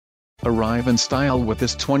Arrive in style with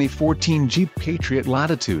this 2014 Jeep Patriot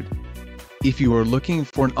Latitude. If you are looking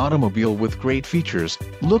for an automobile with great features,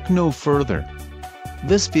 look no further.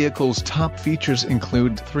 This vehicle's top features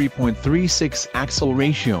include 3.36 axle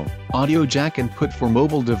ratio, audio jack input for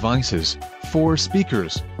mobile devices, 4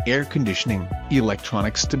 speakers, air conditioning,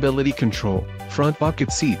 electronic stability control, front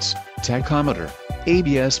bucket seats, tachometer,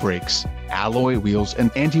 ABS brakes, alloy wheels and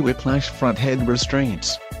anti-whiplash front head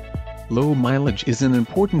restraints. Low mileage is an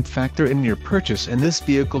important factor in your purchase, and this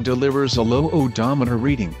vehicle delivers a low odometer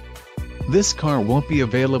reading. This car won't be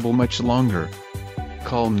available much longer.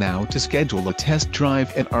 Call now to schedule a test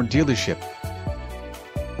drive at our dealership.